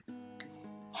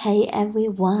Hey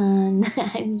everyone,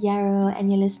 I'm Yarrow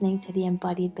and you're listening to the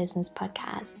Embodied Business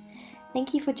Podcast.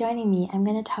 Thank you for joining me. I'm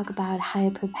going to talk about how I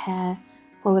prepare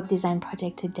for a web design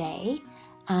project today.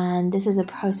 And this is a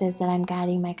process that I'm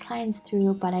guiding my clients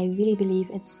through, but I really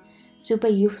believe it's super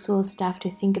useful stuff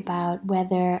to think about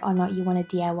whether or not you want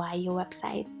to DIY your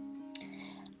website.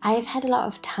 I've had a lot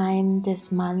of time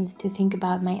this month to think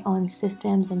about my own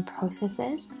systems and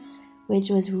processes,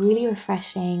 which was really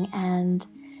refreshing, and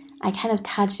I kind of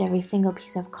touched every single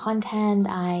piece of content.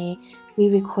 I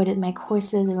re-recorded my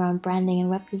courses around branding and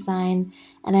web design,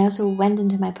 and I also went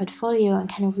into my portfolio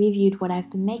and kind of reviewed what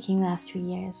I've been making the last 2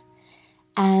 years.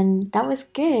 And that was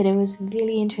good. It was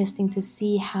really interesting to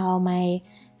see how my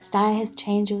style has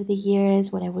changed over the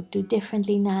years, what I would do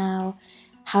differently now,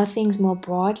 how things more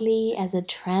broadly as a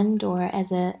trend or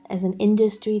as an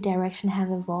industry direction have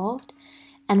evolved,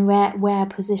 and where I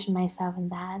position myself in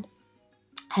that.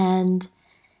 And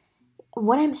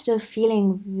what I'm still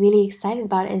feeling really excited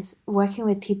about is working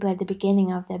with people at the beginning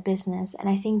of their business. And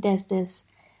I think there's this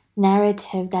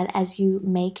narrative that as you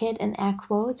make it, in air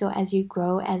quotes, or as you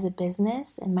grow as a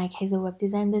business, in my case a web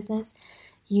design business,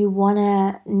 you want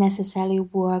to necessarily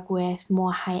work with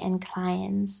more high-end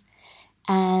clients.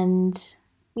 And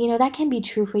that can be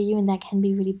true for you and that can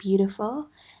be really beautiful.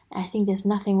 I think there's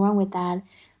nothing wrong with that.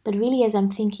 But really, as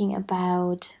I'm thinking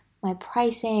about my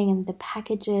pricing and the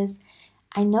packages,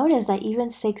 I noticed that even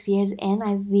 6 years in,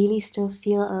 I really still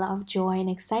feel a lot of joy and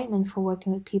excitement for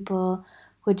working with people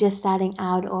who are just starting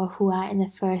out or who are in the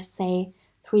first, say,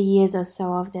 3 years or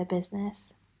so of their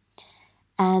business.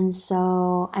 And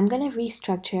so I'm going to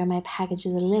restructure my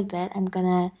packages a little bit. I'm going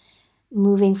to,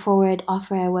 moving forward,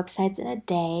 offer websites in a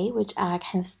day, which are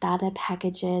kind of starter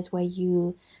packages where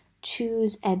you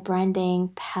choose a branding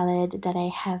palette that I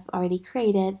have already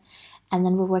created, and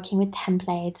then we're working with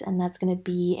templates, and that's going to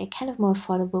be a kind of more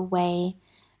affordable way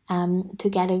to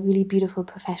get a really beautiful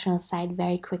professional site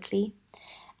very quickly.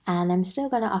 And I'm still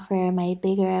going to offer my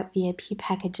bigger VIP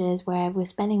packages where we're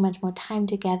spending much more time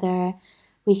together.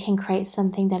 We can create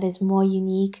something that is more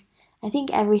unique. I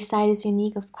think every site is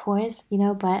unique, of course,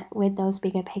 but with those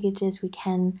bigger packages, we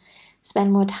can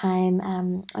spend more time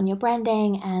on your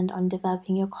branding and on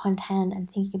developing your content and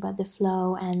thinking about the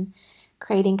flow and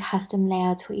creating custom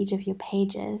layouts for each of your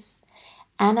pages.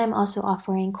 And I'm also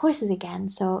offering courses again.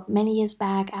 So many years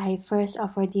back, I first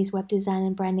offered these web design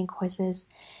and branding courses,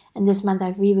 and this month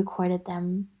I've re-recorded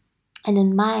them. And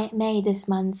in May this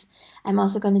month, I'm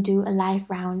also going to do a live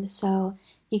round. So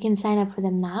you can sign up for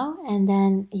them now, and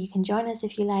then you can join us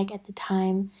if you like at the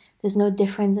time. There's no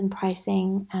difference in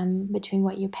pricing between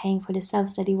what you're paying for the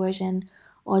self-study version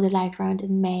or the live round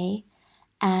in May.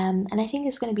 And I think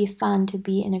it's going to be fun to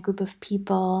be in a group of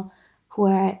people who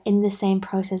are in the same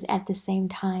process at the same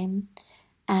time,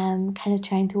 kind of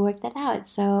trying to work that out.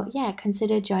 So yeah,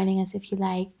 consider joining us if you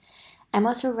like. I'm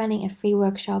also running a free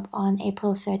workshop on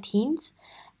April 13th,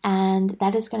 and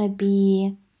that is going to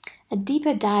be a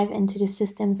deeper dive into the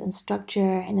systems and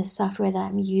structure and the software that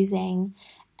I'm using,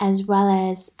 as well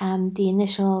as the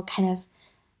initial kind of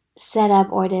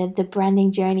setup or the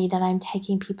branding journey that I'm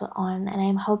taking people on. And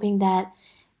I'm hoping that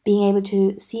being able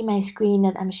to see my screen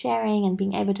that I'm sharing and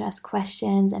being able to ask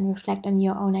questions and reflect on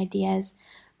your own ideas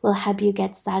will help you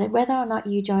get started. Whether or not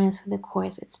you join us for the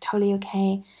course, it's totally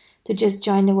okay to just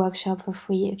join the workshop for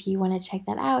free if you want to check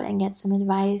that out and get some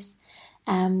advice.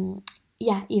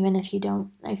 Even if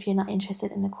you're not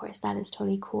interested in the course, that is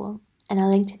totally cool. And I'll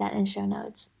link to that in show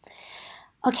notes.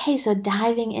 Okay, so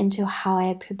diving into how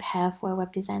I prepare for a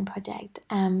web design project.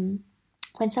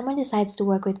 When someone decides to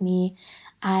work with me,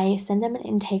 I send them an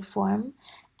intake form,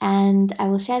 and I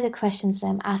will share the questions that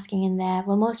I'm asking in there.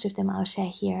 Well, most of them I'll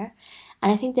share here.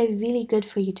 And I think they're really good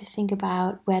for you to think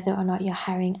about whether or not you're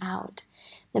hiring out.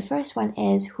 The first one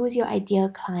is, who's your ideal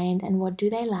client and what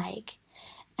do they like?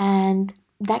 And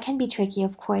that can be tricky,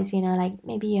 of course, like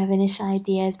maybe you have initial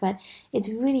ideas, but it's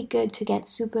really good to get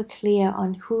super clear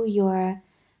on who your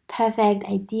perfect,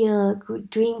 ideal,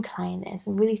 dream client is,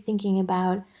 and really thinking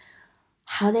about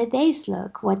how their days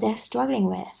look, what they're struggling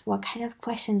with, what kind of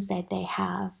questions that they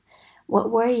have, what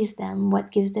worries them,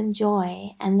 what gives them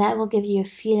joy, and that will give you a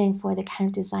feeling for the kind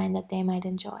of design that they might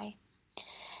enjoy.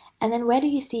 And then where do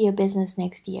you see your business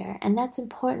next year? And that's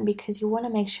important because you want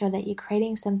to make sure that you're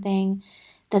creating something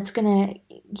that's going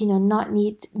to, not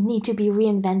need to be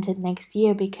reinvented next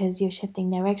year because you're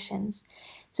shifting directions.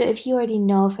 So if you already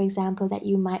know, for example, that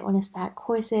you might want to start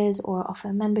courses or offer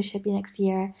a membership next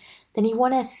year, then you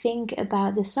want to think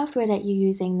about the software that you're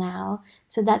using now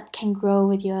so that this can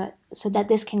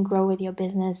grow with your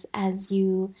business as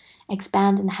you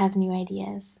expand and have new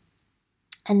ideas.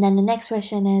 And then the next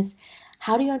question is,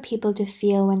 how do you want people to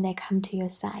feel when they come to your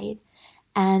site?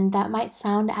 And that might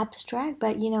sound abstract,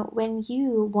 but when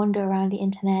you wander around the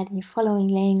internet and you're following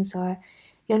links, or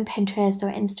you're on Pinterest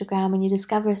or Instagram and you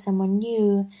discover someone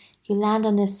new, you land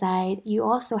on this site, you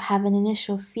also have an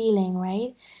initial feeling,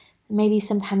 right? Maybe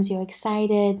sometimes you're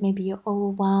excited, maybe you're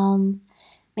overwhelmed,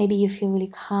 maybe you feel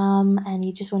really calm and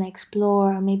you just want to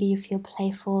explore, or maybe you feel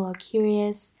playful or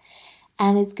curious.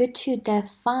 And it's good to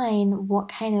define what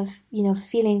kind of,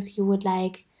 feelings you would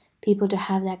like people to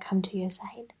have that come to your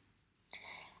site.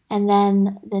 And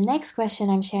then the next question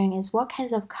I'm sharing is, what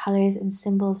kinds of colors and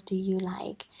symbols do you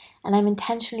like? And I'm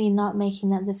intentionally not making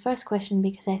that the first question,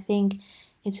 because I think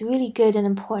it's really good and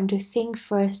important to think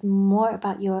first more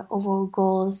about your overall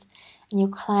goals and your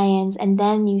clients, and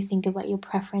then you think about your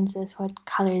preferences for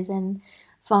colors and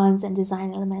fonts and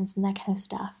design elements and that kind of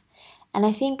stuff. And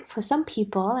I think for some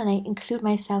people, and I include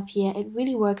myself here, it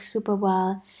really works super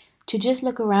well to just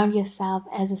look around yourself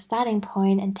as a starting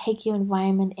point and take your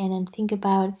environment in and think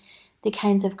about the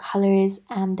kinds of colors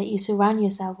that you surround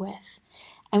yourself with.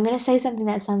 I'm going to say something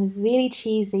that sounds really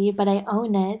cheesy, but I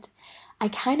own it. I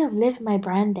kind of live my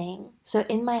branding. So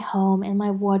in my home, in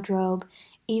my wardrobe,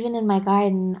 even in my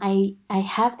garden, I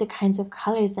have the kinds of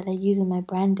colors that I use in my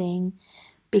branding,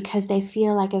 because they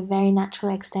feel like a very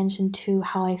natural extension to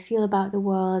how I feel about the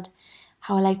world,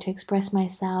 how I like to express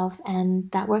myself,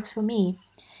 and that works for me.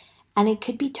 And it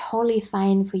could be totally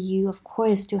fine for you, of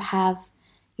course, to have,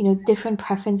 different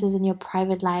preferences in your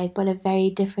private life, but a very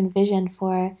different vision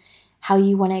for how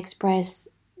you want to express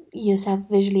yourself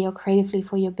visually or creatively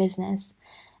for your business.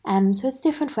 So it's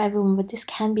different for everyone, but this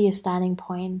can be a starting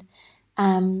point.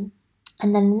 And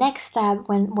then the next step,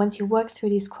 once you work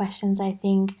through these questions, I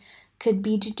think, could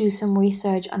be to do some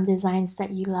research on designs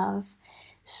that you love.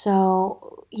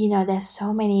 So, there's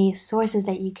so many sources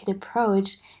that you could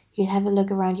approach. You could have a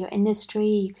look around your industry.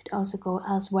 You could also go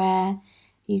elsewhere.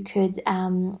 You could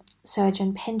search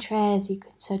on Pinterest. You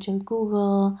could search on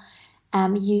Google.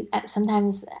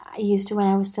 Sometimes I used to, when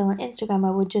I was still on Instagram, I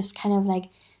would just kind of like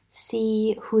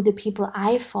see who the people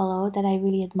I follow that I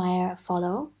really admire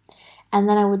follow. And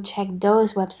then I would check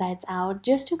those websites out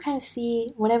just to kind of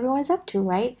see what everyone's up to,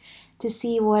 right? To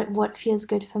see what feels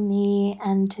good for me,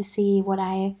 and to see what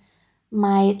I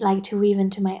might like to weave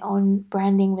into my own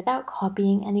branding without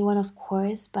copying anyone, of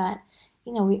course, but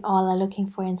we all are looking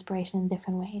for inspiration in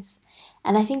different ways.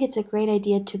 And I think it's a great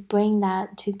idea to bring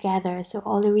that together. So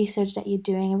all the research that you're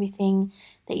doing, everything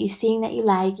that you're seeing that you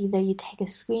like, either you take a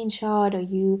screenshot, or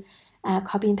you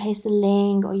copy and paste a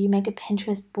link, or you make a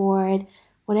Pinterest board,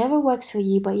 whatever works for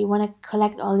you, but you want to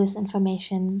collect all this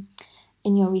information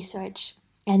in your research.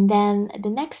 And then the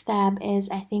next step is,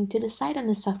 I think, to decide on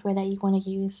the software that you want to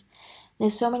use.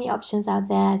 There's so many options out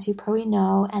there, as you probably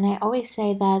know, and I always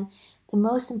say that the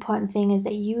most important thing is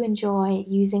that you enjoy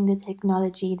using the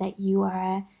technology that you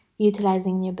are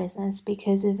utilizing in your business,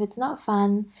 because if it's not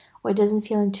fun, or it doesn't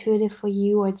feel intuitive for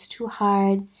you, or it's too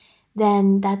hard,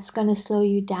 then that's going to slow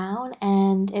you down,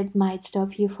 and it might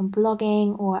stop you from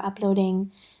blogging or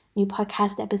uploading new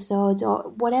podcast episodes, or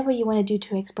whatever you want to do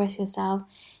to express yourself.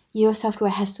 Your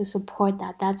software has to support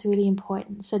that. That's really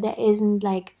important. So there isn't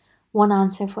like one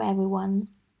answer for everyone.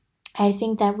 I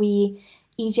think that we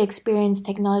each experience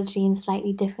technology in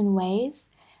slightly different ways.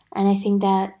 And I think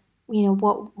that,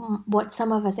 what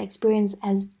some of us experience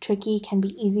as tricky can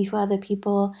be easy for other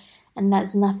people. And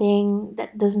that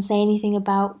doesn't say anything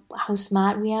about how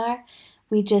smart we are.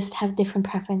 We just have different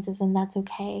preferences, and that's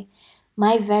okay.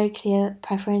 My very clear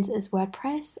preference is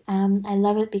WordPress. I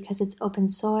love it because it's open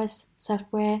source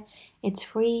software. It's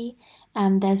free.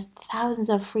 There's thousands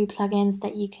of free plugins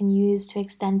that you can use to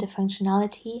extend the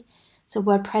functionality. So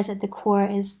WordPress at the core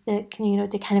is the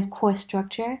kind of core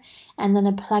structure, and then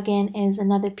a plugin is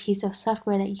another piece of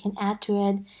software that you can add to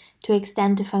it to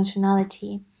extend the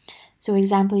functionality. So,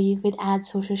 example, you could add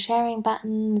social sharing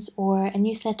buttons, or a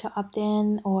newsletter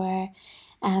opt-in, or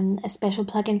a special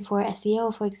plugin for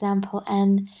SEO, for example,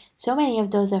 and so many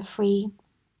of those are free.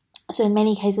 So in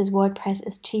many cases, WordPress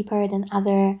is cheaper than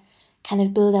other kind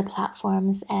of builder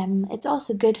platforms. It's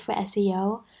also good for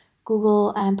SEO.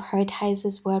 Google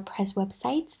prioritizes WordPress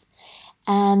websites,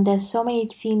 and there's so many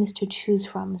themes to choose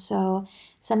from. So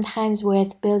sometimes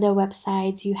with builder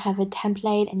websites, you have a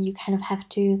template and you kind of have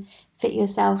to fit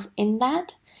yourself in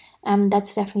that.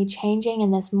 That's definitely changing,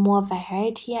 and there's more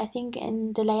variety, I think,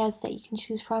 in the layouts that you can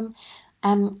choose from.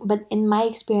 But in my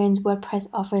experience, WordPress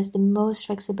offers the most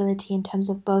flexibility in terms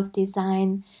of both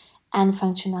design and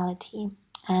functionality,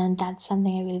 and that's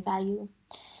something I really value.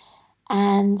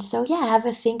 And so, have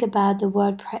a think about the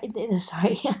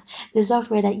the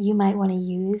software that you might want to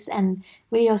use, and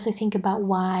really also think about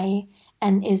why,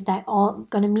 And is that all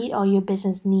going to meet all your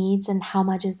business needs, and how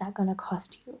much is that going to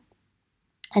cost you?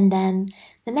 And then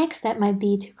the next step might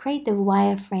be to create the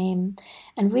wireframe.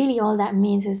 And really all that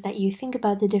means is that you think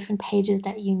about the different pages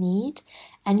that you need,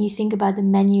 and you think about the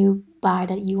menu bar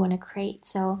that you want to create.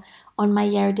 So on my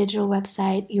Yarrow Digital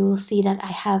website, you will see that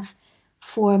I have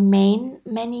 4 main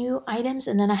menu items,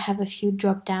 and then I have a few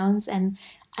drop downs, and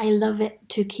I love it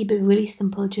to keep it really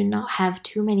simple, to not have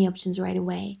too many options right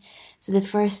away. So the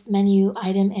first menu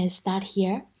item is Start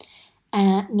Here.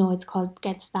 No, it's called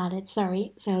Get Started,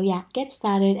 sorry. So yeah, Get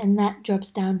Started, and that drops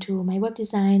down to my web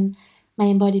design, my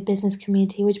embodied business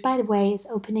community, which by the way is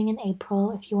opening in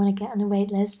April. If you want to get on the wait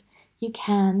list, you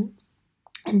can.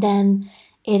 And then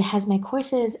it has my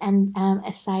courses and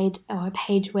a site or a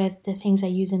page with the things I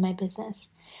use in my business.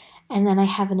 And then I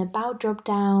have an About drop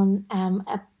down,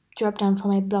 a drop down for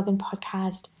my blog and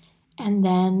podcast, and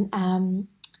then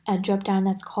a drop down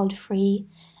that's called Free,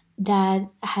 that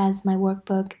has my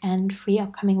workbook and free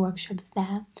upcoming workshops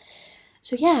there.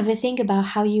 So yeah, have a think about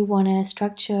how you want to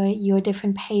structure your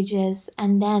different pages,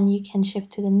 and then you can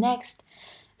shift to the next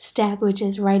step, which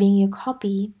is writing your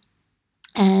copy.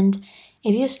 And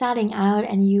if you're starting out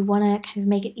and you want to kind of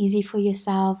make it easy for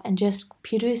yourself and just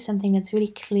produce something that's really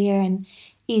clear and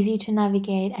easy to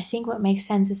navigate, I think what makes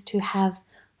sense is to have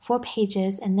 4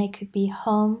 pages, and they could be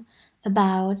home,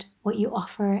 about, what you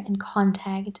offer, and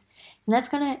contact. And that's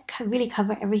going to really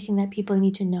cover everything that people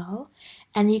need to know,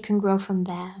 and you can grow from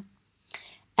there.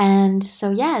 And so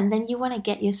yeah, and then you want to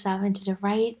get yourself into the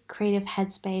right creative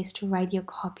headspace to write your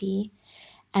copy.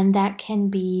 And that can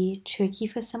be tricky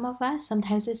for some of us.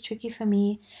 Sometimes it's tricky for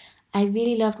me. I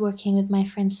really loved working with my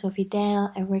friend Sophie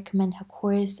Dale. I recommend her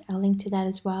course. I'll link to that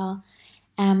as well.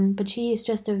 But she is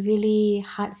just a really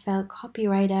heartfelt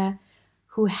copywriter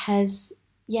who has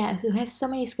so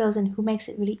many skills, and who makes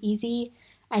it really easy,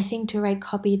 I think, to write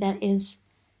copy that is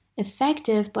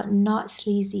effective but not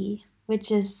sleazy,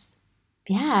 which is,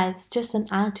 it's just an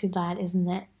art to that, isn't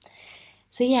it?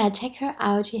 So yeah, check her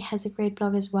out. She has a great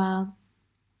blog as well,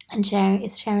 and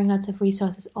is sharing lots of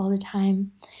resources all the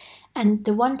time. And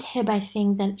the one tip I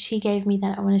think that she gave me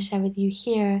that I want to share with you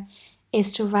here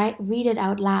is to read it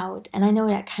out loud. And I know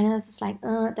that kind of is like,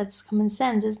 that's common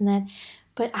sense, isn't it?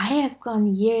 But I have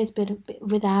gone years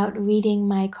without reading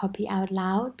my copy out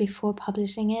loud before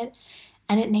publishing it.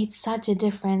 And it made such a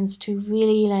difference to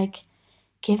really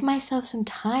give myself some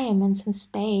time and some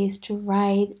space to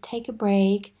write, take a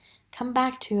break, come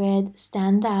back to it,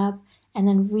 stand up, and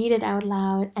then read it out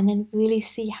loud, and then really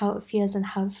see how it feels and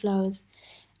how it flows.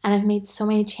 And I've made so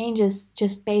many changes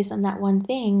just based on that one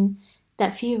thing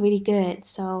that feel really good.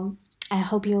 So I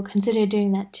hope you'll consider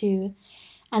doing that too.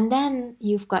 And then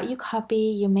you've got your copy,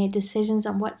 you made decisions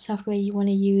on what software you want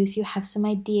to use, you have some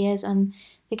ideas on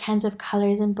the kinds of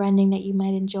colors and branding that you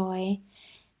might enjoy.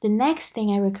 The next thing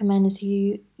I recommend is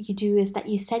you do is that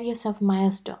you set yourself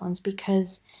milestones,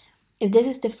 because if this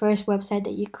is the first website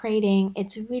that you're creating,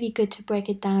 it's really good to break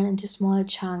it down into smaller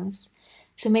chunks.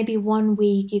 So maybe 1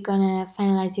 week you're gonna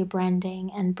finalize your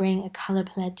branding and bring a color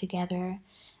palette together.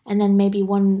 And then maybe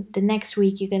the next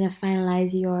week you're gonna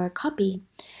finalize your copy.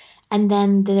 And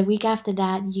then the week after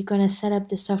that, you're going to set up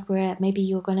the software. Maybe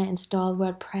you're going to install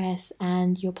WordPress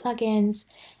and your plugins,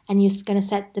 and you're going to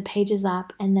set the pages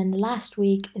up. And then the last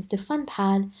week is the fun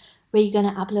part, where you're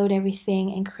going to upload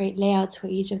everything and create layouts for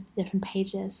each of the different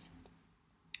pages.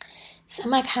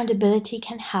 Some accountability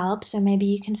can help. So maybe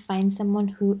you can find someone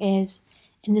who is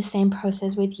in the same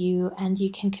process with you, and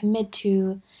you can commit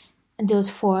to those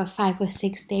 4 or 5 or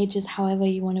 6 stages, however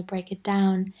you want to break it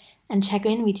down, and check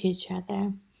in with each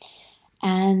other.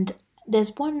 And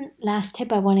there's one last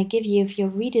tip I want to give you if you're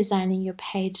redesigning your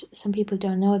page. Some people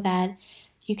don't know that.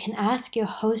 You can ask your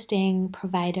hosting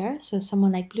provider, so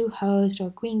someone like Bluehost or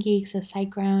GreenGeeks or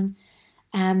SiteGround,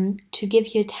 to give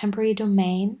you a temporary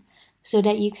domain so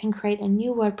that you can create a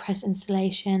new WordPress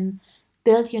installation,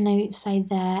 build your new site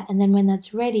there, and then when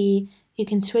that's ready, you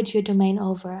can switch your domain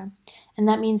over. And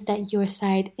that means that your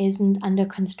site isn't under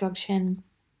construction.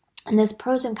 And there's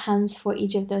pros and cons for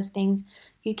each of those things.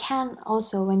 You can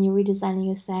also, when you're redesigning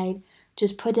your site,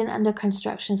 just put an under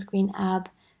construction screen up,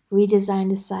 redesign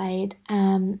the site,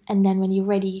 and then when you're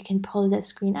ready, you can pull that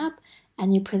screen up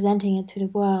and you're presenting it to the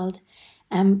world.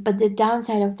 But the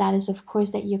downside of that is, of course,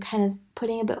 that you're kind of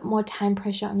putting a bit more time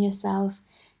pressure on yourself.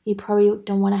 You probably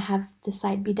don't want to have the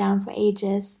site be down for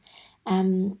ages.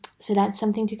 So that's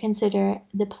something to consider.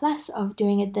 The plus of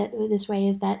doing it this way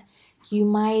is that you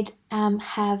might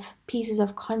have pieces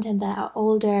of content that are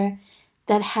older,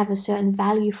 that have a certain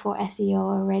value for SEO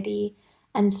already.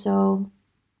 And so,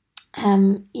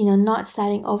 not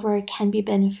starting over can be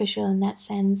beneficial in that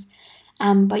sense.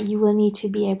 But you will need to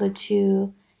be able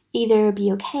to either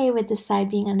be okay with the site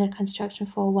being under construction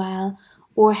for a while,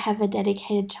 or have a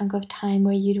dedicated chunk of time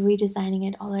where you're redesigning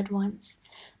it all at once.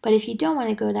 But if you don't want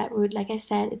to go that route, like I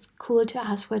said, it's cool to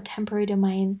ask for a temporary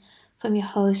domain from your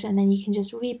host, and then you can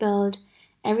just rebuild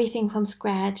everything from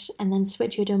scratch and then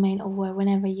switch your domain over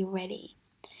whenever you're ready.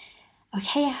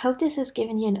 Okay, I hope this has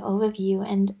given you an overview,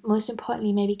 and most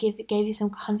importantly, maybe gave you some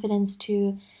confidence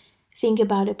to think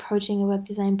about approaching a web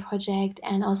design project,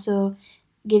 and also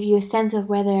give you a sense of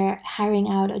whether hiring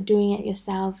out or doing it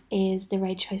yourself is the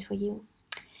right choice for you.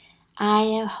 I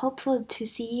am hopeful to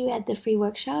see you at the free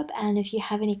workshop, and if you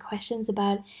have any questions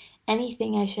about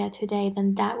anything I shared today,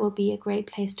 then that will be a great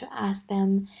place to ask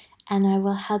them, and I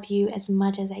will help you as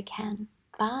much as I can.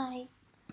 Bye!